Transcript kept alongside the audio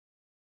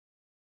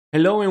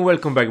Hello and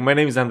welcome back. My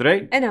name is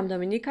Andrei. And I'm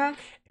Dominika.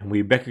 And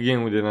we're back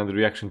again with another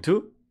reaction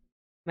to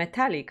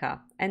Metallica,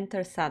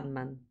 Enter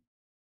Sandman.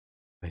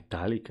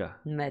 Metallica.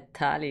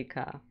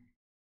 Metallica.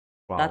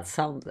 Wow. That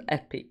sounds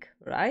epic,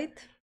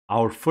 right?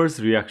 Our first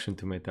reaction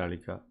to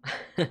Metallica.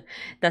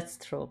 That's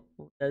true.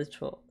 That's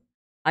true.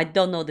 I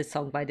don't know the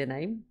song by the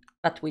name,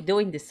 but we're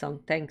doing this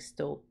song thanks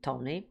to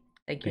Tony.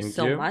 Thank you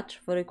so much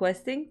for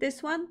requesting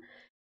this one.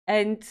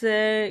 And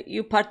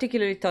you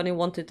particularly, Tony,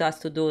 wanted us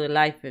to do a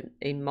live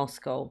in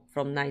Moscow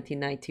from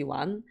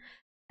 1991,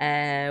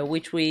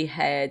 which we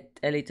had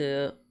a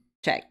little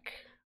check.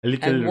 A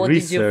little and what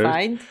research. Did you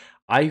find?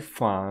 I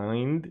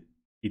find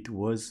it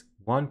was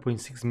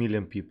 1.6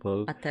 million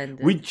people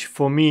attended, which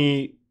for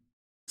me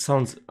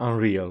sounds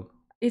unreal.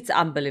 It's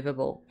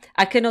unbelievable.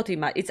 I cannot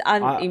imagine. It's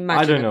unimaginable.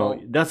 I don't know.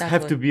 That's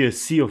have to be a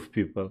sea of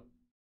people.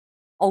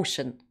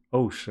 Ocean.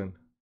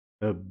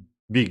 A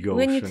big ocean.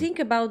 When you think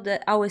about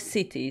our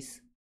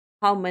cities,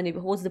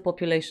 what's the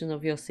population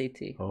of your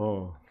city?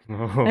 Oh.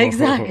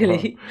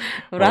 Exactly.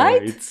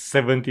 Right? It's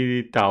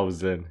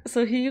 70,000.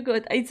 So here you go.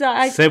 It's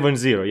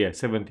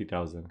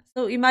 70,000.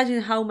 So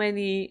imagine how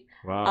many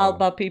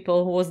Alba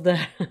people was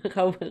there.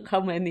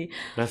 how many?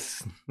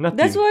 That's nothing.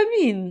 That's what I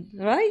mean,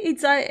 right?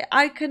 It's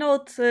I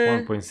cannot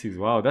 1.6.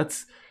 Wow,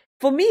 that's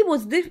for me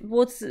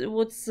what's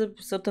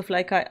sort of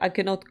like I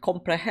cannot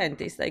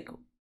comprehend is like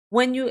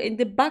when you in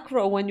the back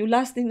row, when you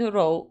last in a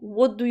row,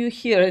 what do you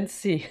hear and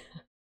see?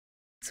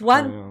 It's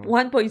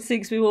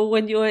 1.6 people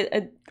when you're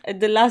at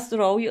the last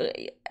row.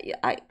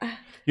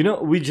 You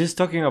know, we're just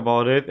talking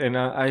about it, and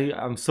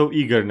I'm so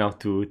eager now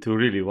to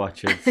really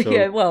watch it. So.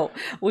 Yeah, well,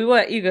 we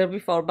were eager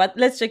before, but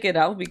let's check it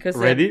out because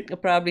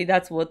probably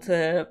that's what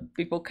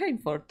people came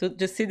for, to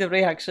just see the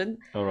reaction.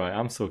 All right,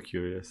 I'm so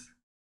curious.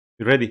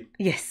 You ready?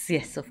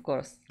 Yes, of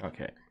course.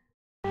 Okay.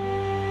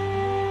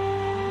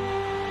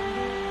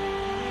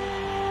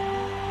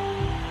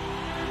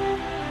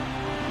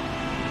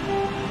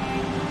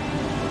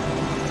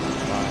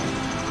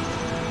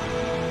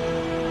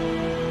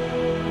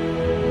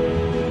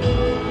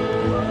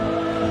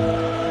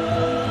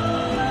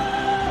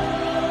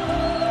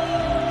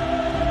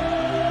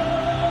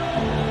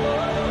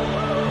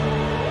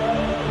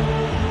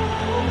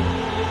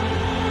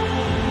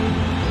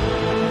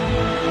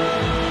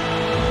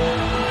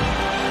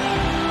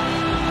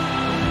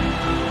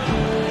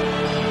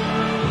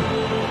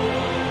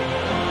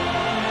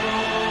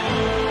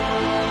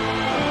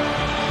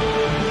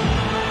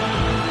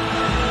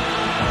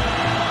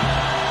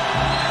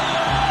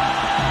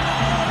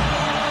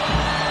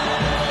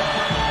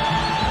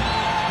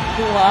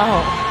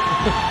 Wow.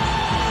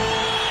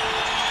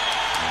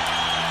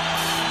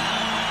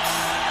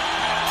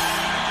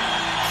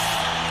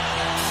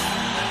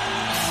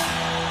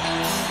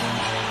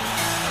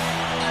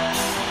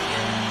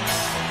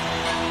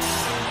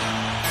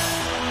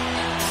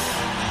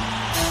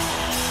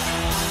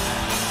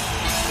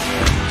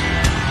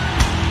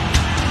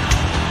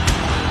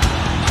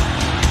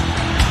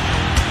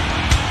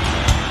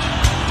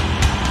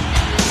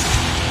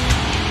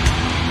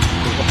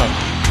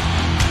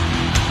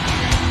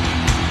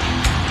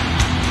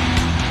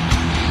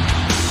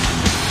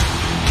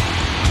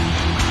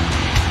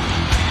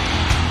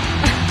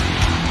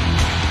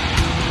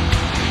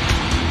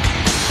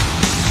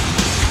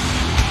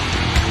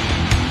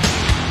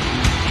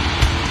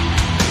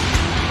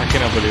 I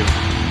cannot believe it.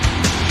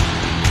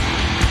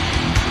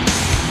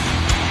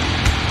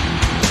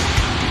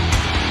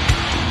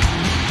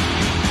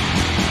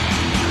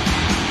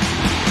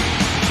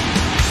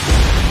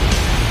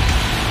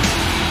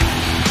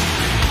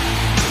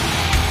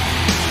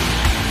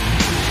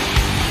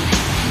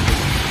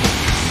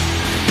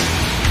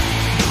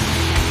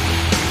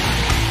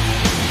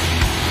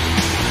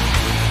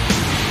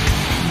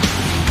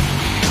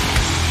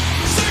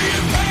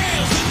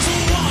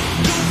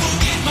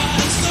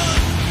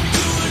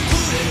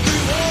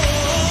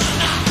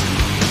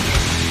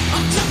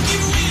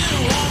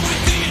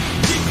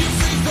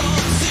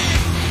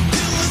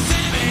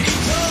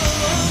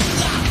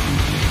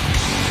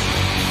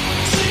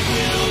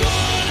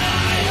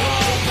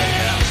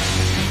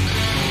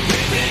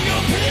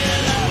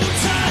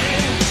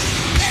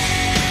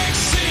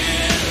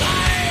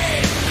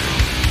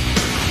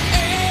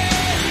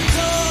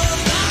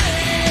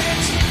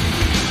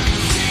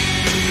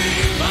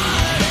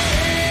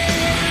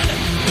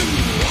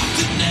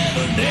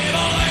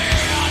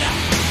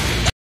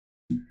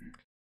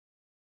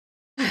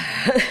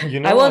 You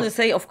know, I want to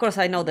say, of course,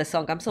 I know the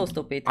song. I'm so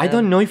stupid. I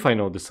don't know if I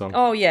know the song.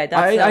 Oh yeah,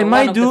 that's I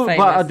might do,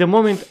 but at the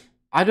moment,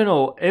 I don't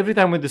know. Every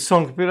time with the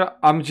song,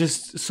 I'm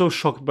just so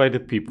shocked by the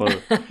people.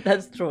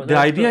 That's true. The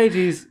idea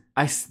is,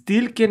 I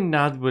still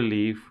cannot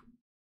believe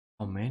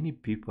how many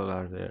people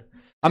are there.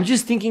 I'm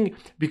just thinking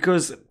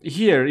because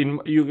here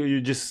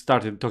you just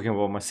started talking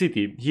about my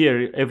city.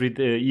 Here every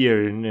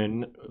year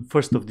in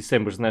 1st of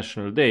December is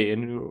National Day,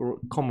 and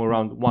come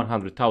around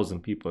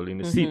 100,000 people in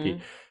the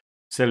city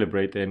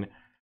celebrate, and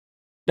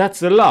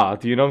that's a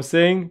lot. You know what I'm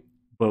saying?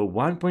 But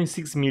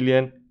 1.6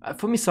 million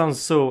for me sounds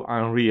so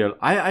unreal.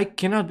 I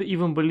cannot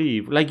even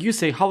believe, like you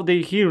say, how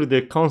they hear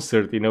the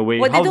concert in a way.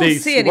 Well, how they don't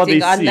see anything what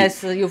they unless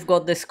see. you've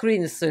got the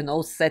screens,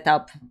 set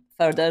up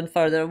further and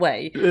further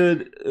away.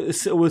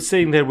 So we're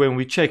saying that when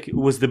we check, it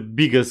was the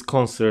biggest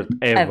concert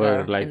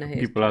ever. Like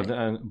people are,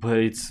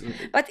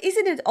 But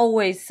isn't it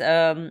always?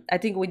 I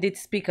think we did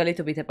speak a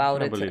little bit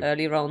about it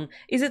earlier on.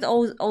 Is it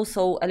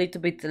also a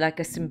little bit like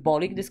a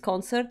symbolic, this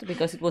concert,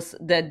 because it was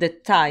the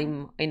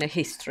time in a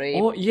history?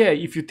 Oh yeah,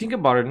 if you think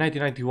about it,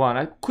 1991,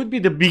 it could be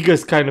the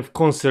biggest kind of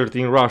concert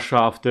in Russia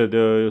after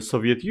the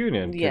Soviet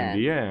Union.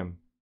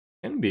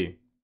 Can be.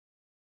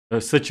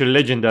 Such a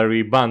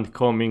legendary band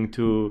coming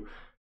to.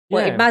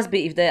 Well, it must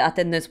be if the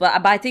attendance.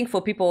 But I think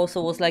for people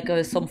also was like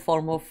some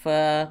form of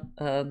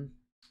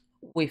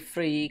with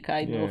free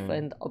kind of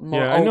and more.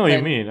 Yeah, I know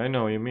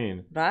what you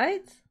mean.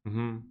 Right.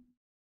 Mm-hmm.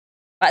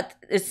 But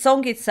the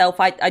song itself,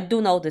 I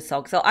do know the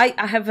song, so I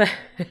have a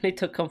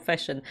little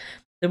confession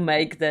to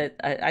make that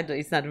I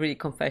it's not really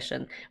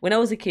confession. When I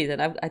was a kid,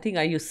 and I think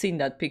you've seen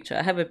that picture.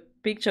 I have a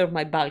picture of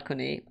my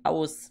balcony.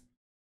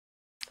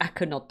 I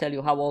could not tell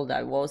you how old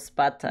I was,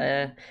 but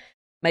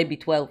maybe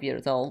 12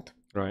 years old.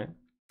 Right.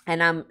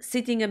 And I'm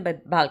sitting in my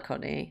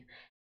balcony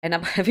and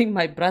I'm having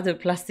my brother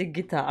plastic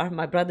guitar.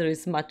 My brother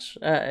is much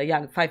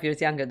 5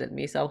 years younger than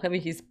me. So I'm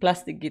having his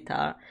plastic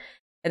guitar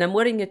and I'm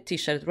wearing a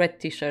t-shirt,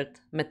 red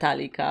t-shirt,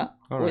 Metallica.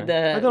 Right.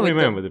 I don't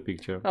remember the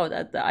picture. Oh,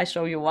 that I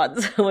show you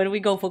once. When we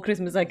go for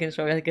Christmas, I can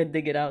show you. I can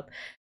dig it out.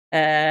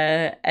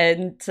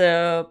 In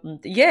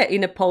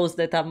a pose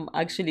that I'm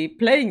actually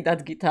playing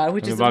that guitar,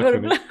 which is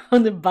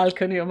on the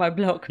balcony of my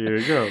block. Here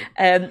you go.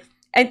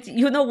 And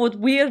you know what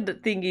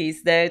weird thing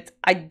is that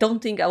I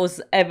don't think I was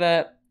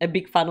ever a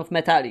big fan of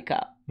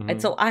Metallica. Mm-hmm.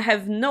 And so I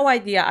have no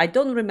idea. I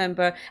don't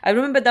remember. I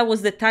remember that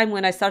was the time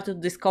when I started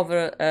to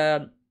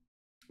discover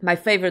my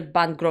favorite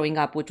band growing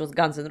up, which was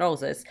Guns N'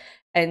 Roses.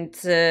 And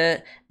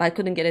I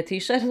couldn't get a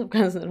t-shirt of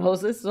Guns N'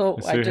 Roses, so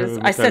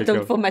I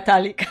settled for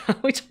Metallica,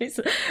 which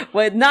is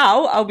well,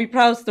 now I'll be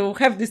proud to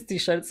have this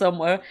t-shirt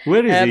somewhere.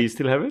 Where is it? You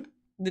still have it?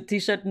 The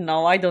t-shirt?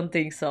 No, I don't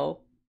think so.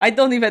 I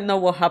don't even know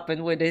what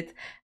happened with it.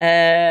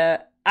 Yeah.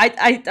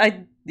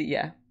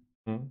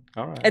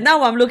 All right. And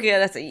now I'm looking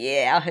at it and say,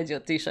 yeah, I had your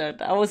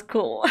t-shirt. I was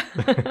cool.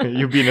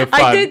 You've been a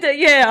fan. I did,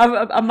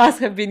 yeah, I must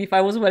have been if I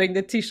was wearing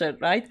the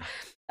t-shirt, right?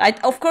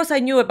 Of course, I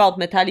knew about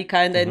Metallica,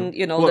 and then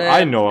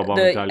I know about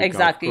Metallica.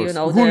 Exactly,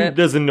 who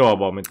doesn't know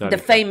about Metallica? The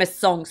famous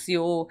songs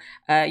you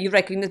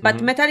recognize, but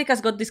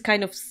Metallica's got this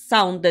kind of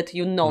sound that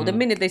the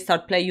minute they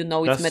start playing,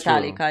 it's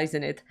Metallica, true.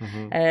 Isn't it?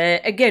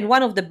 Again,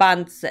 one of the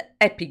bands,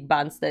 epic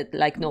bands that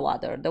like no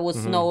other. There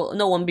was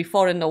no one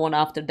before and no one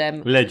after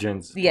them.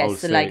 Legends.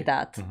 Yes, like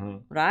that,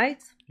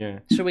 right?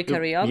 Yeah. Should we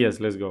carry on? Yes,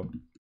 let's go.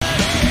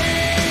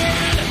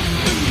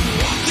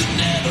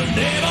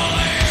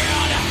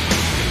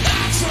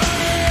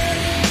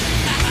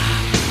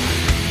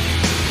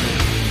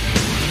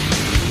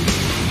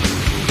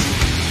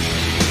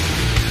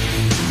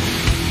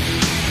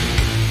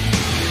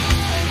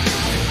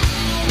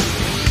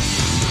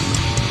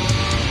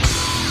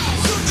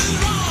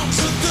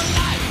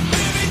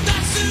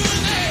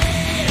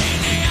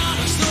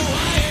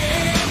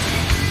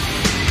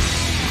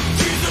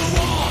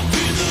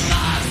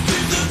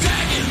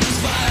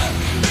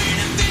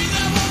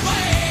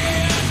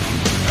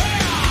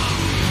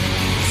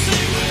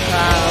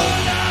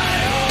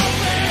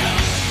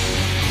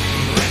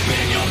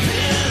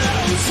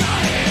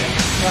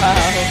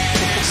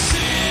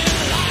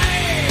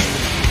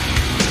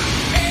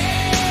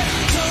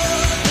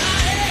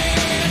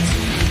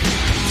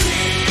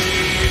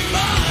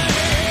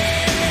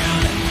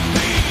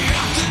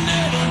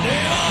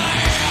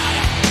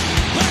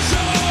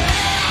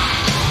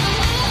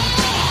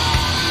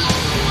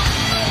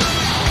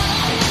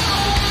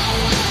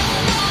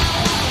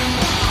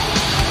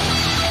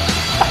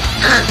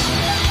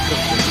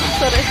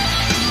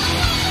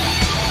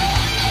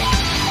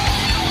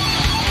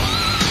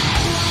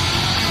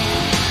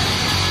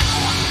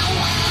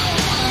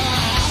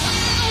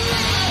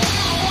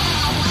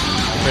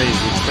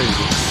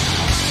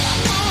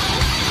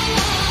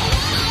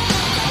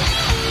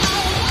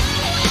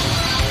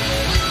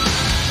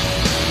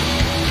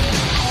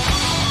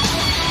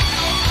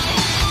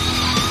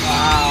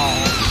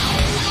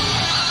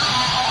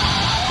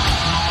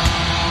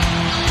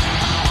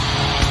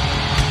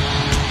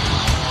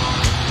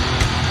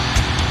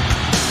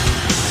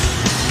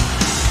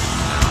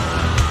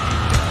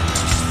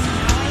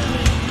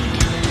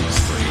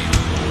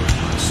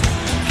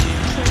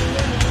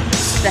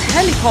 The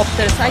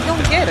helicopters, I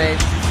don't get it.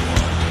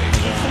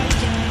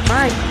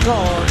 My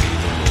God.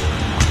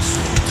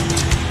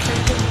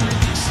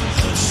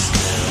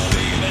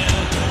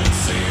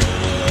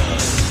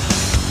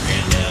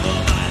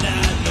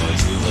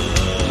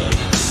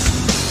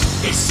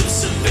 It's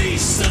just a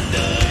beast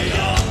under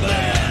your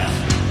bed,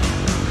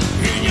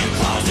 in your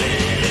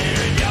closet,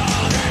 in your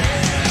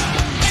hair.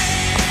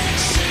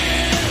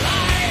 Ancient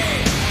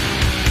light,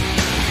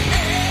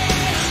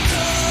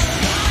 into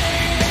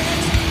light,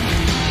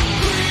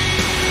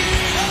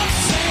 green of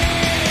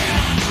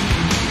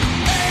sand.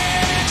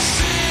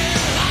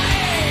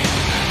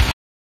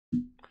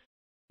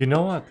 You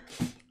know what?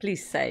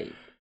 Please say.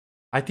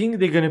 I think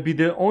they're gonna be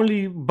the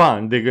only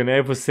band they're gonna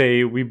ever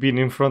say we've been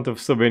in front of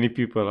so many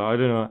people. I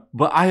don't know,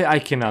 but I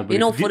cannot believe. You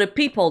know, for the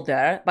people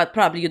there, but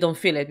probably you don't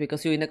feel it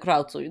because you're in a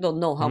crowd, so you don't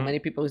know how Mm-hmm. many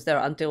people is there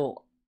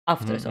until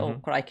after. So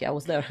crikey, I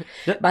was there.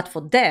 That- But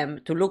for them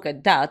to look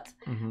at that,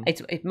 Mhm.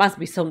 it must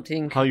be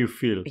something. How you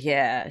feel?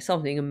 Yeah,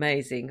 something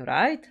amazing,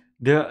 right?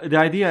 The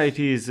idea it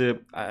is.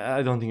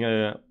 I don't think.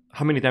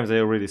 How many times I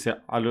already said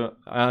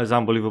it's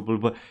unbelievable.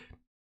 But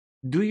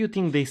do you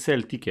think they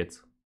sell tickets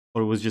or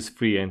was just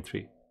free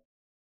entry?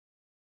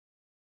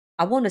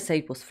 I want to say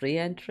it was free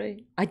entry.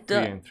 Free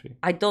entry.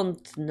 I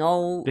don't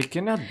know. They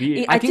cannot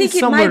be. I think it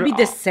somewhere- might be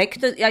the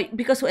sector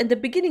because at the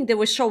beginning they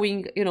were showing,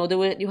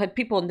 you had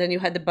people and then you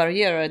had the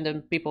barrier and then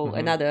people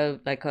another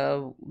like a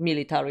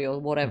military or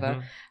whatever.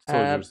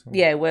 Soldiers.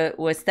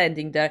 Were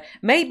standing there.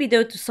 Maybe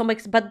there to some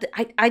extent, but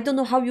I don't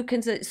know how you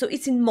can say. So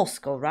it's in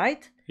Moscow,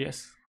 right? Yes.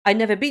 I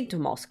never been to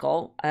Moscow.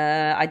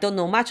 I don't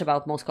know much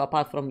about Moscow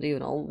apart from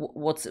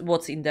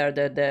what's in there,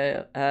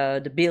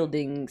 the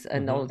buildings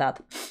and all that,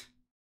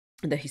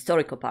 the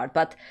historical part.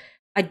 But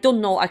I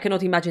don't know. I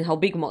cannot imagine how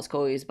big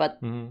Moscow is. But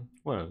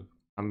Well,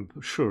 I'm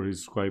sure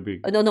it's quite big.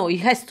 no, it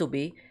has to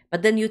be.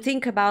 But then you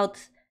think about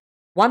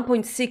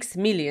 1.6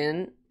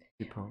 million.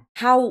 People.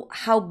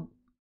 How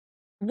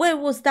where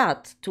was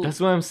that? That's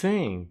what I'm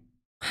saying.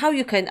 How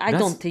you can? I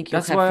don't think you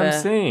That's have what I'm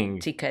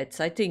saying. tickets.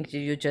 I think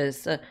you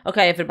just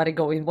okay. Everybody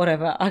going,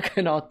 whatever. I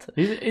cannot.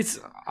 It's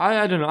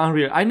I don't know,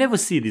 unreal. I never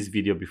see this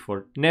video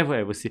before. Never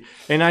ever see.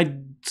 And I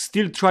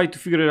still try to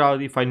figure it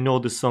out if I know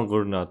the song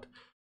or not.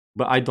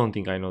 But I don't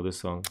think I know the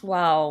song.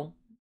 Wow.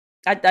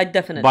 I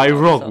definitely. But I know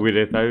the rock song. with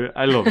it.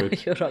 I love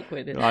it. You rock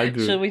with it. I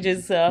do. Should we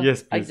just?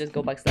 Yes, I please. just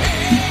go backstage.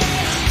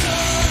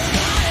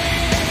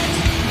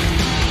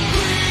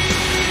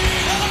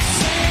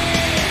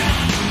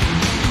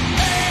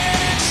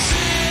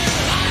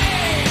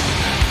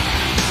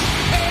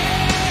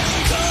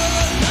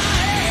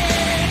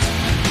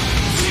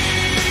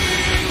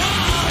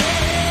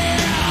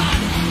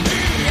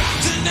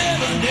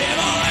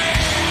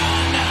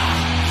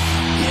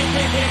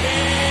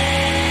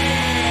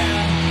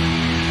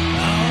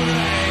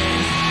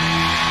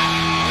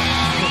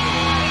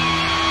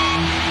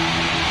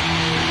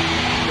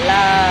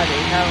 Bloody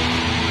hell.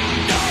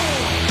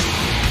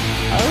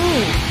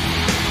 Oh.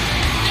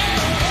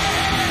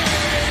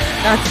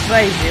 That's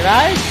crazy,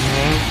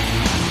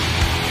 right?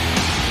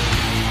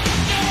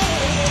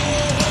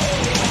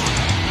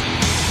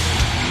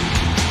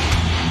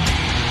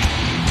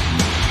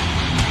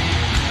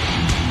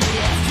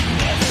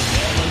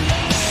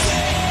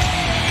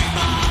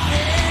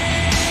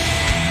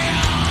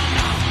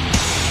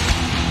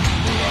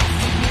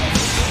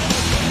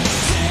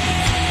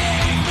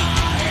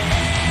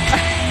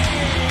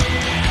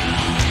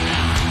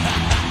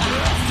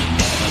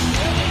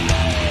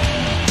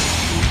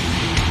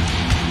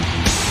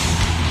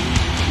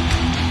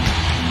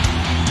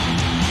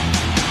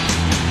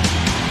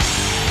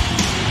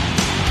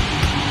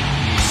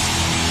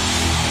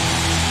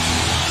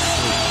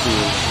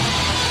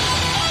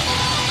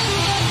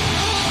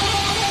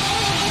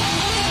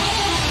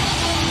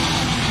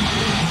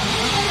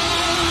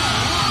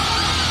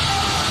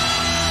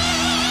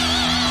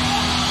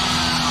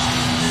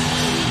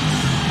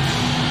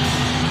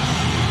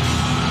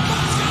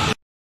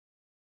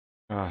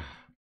 Ah,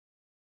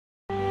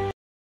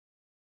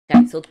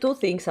 Okay, so two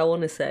things I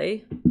want to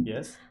say.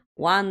 yes.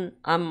 One,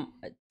 I'm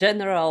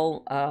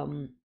general,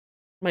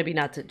 maybe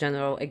not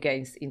general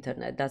against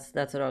internet.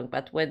 That's wrong.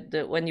 But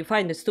when you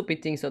find the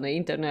stupid things on the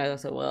internet, I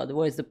say, well,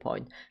 where's the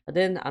point? But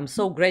then I'm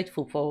so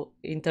grateful for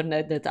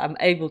internet that I'm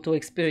able to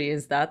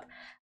experience that.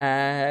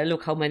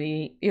 Look how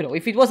many,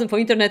 if it wasn't for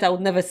internet, I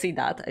would never see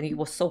that, and it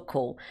was so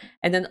cool.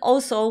 And then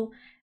also,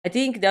 I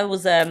think there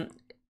was a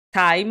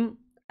time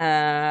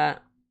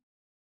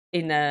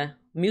in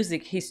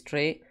music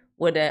history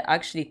where they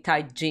actually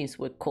tight jeans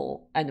were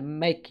cool and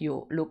make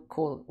you look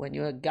cool when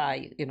you're a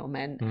guy,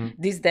 man.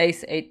 These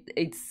days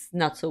it's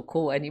not so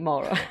cool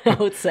anymore, I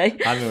would say.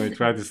 I know what you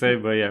try to say,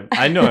 but yeah,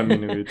 I know what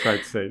you try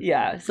to say.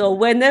 Yeah, so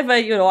whenever,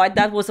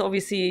 that was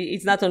obviously,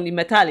 it's not only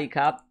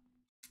Metallica,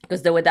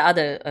 because there were the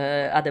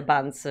other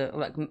bands,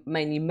 like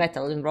mainly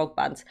metal and rock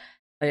bands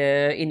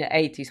in the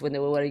 80s when they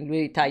were wearing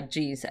really tight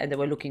jeans and they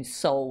were looking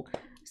so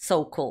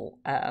cool.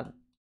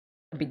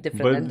 A bit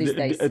different than these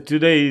days.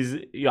 Today is,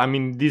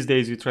 these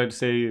days you try to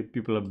say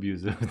people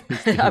abuse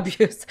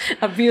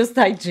abuse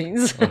tight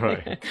jeans. All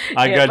right,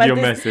 I got your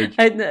message.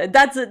 And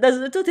that's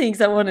the two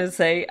things I want to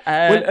say.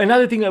 Well,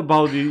 another thing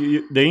about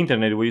the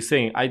internet, what you're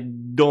saying, I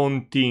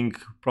don't think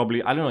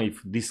probably, I don't know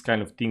if these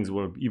kind of things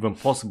were even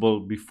possible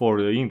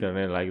before the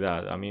internet like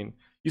that. I mean,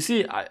 you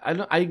see,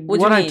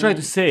 what I try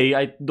to say,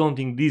 I don't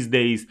think these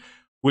days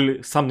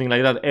will something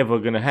like that ever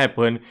gonna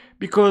happen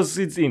because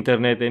it's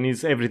internet and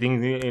it's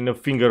everything in a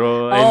finger.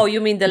 You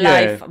mean the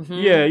life? Mm-hmm.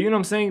 Yeah, you know what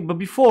I'm saying. But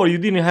before you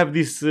didn't have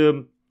this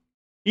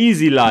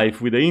easy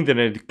life with the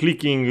internet,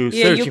 clicking, Yeah, you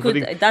searching for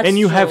could- things, that's and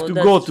you have true, to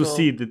that's go to true.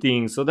 see the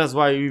things. So that's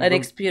why you An don't-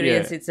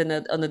 experience, yeah. it's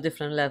on a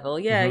different level.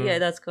 Yeah, Mhm. yeah,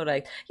 that's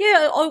correct.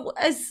 Yeah,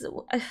 as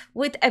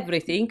with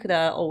everything, there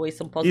are always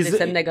some positives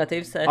and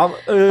negatives.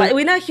 But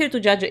we're not here to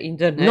judge the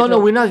internet. No,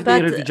 we're not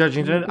but, here to judge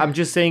internet. I'm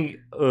just saying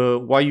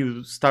why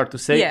you start to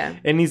say, Yeah.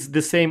 and it's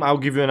the same. I'll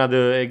give you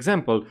another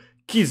example.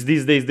 Kids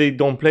these days, they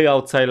don't play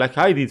outside like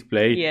I did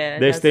play. Yeah,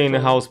 They that's stay in the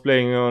true. house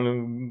playing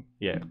on.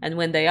 Yeah, And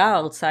when they are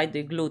outside,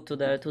 they're glued to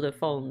the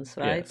phones,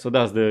 yeah. right? So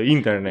that's the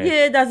internet.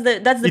 Yeah, that's the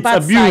It's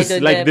bad abuse, side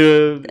of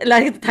like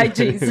like tight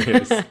jeans.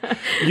 Yes.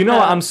 You know,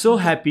 I'm so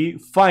happy.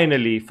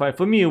 Finally,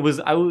 for me, it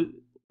was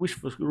wish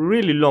for a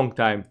really long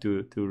time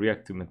to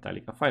react to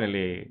Metallica.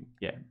 Finally,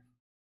 yeah.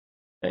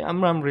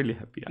 I'm really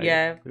happy.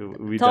 Yeah.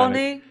 We done it.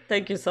 Tony,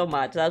 thank you so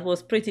much. That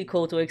was pretty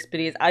cool to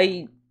experience.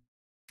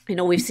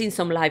 We've seen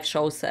some live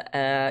shows,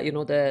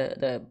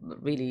 the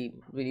really,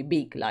 really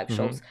big live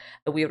shows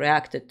that we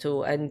reacted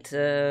to, and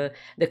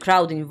the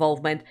crowd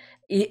involvement.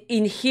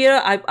 In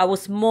here, I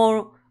was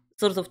more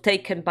sort of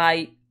taken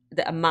by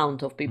the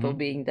amount of people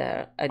being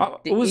there. And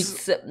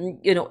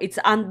it's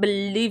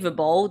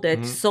unbelievable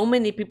that so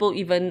many people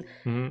even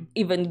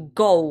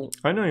go.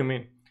 I know what you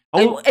mean.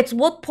 At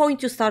what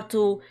point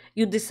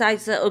you decide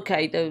that,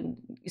 okay,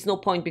 it's no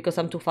point because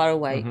I'm too far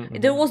away.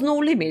 There was no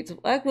limit.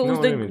 Like,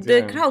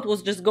 the crowd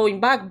was just going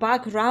back,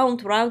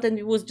 round, and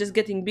it was just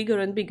getting bigger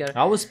and bigger.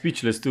 I was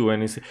speechless too, and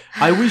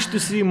I wish to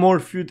see more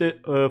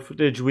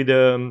footage with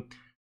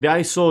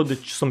I saw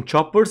some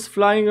choppers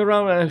flying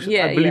around.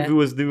 I believe he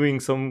was doing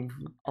some.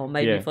 Or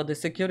maybe for the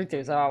security.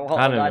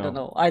 I don't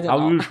know. I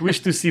wish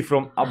to see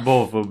from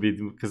above a bit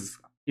because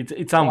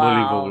it's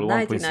unbelievable. Wow,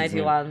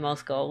 1991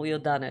 Moscow,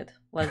 you've done it.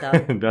 Well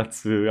done.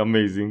 That's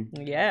amazing.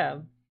 Yeah.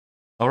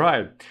 All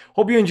right.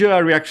 Hope you enjoy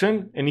our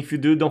reaction. And if you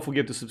do, don't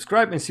forget to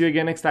subscribe and see you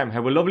again next time.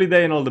 Have a lovely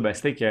day and all the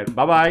best. Take care.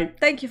 Bye-bye.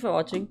 Thank you for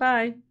watching.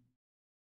 Bye.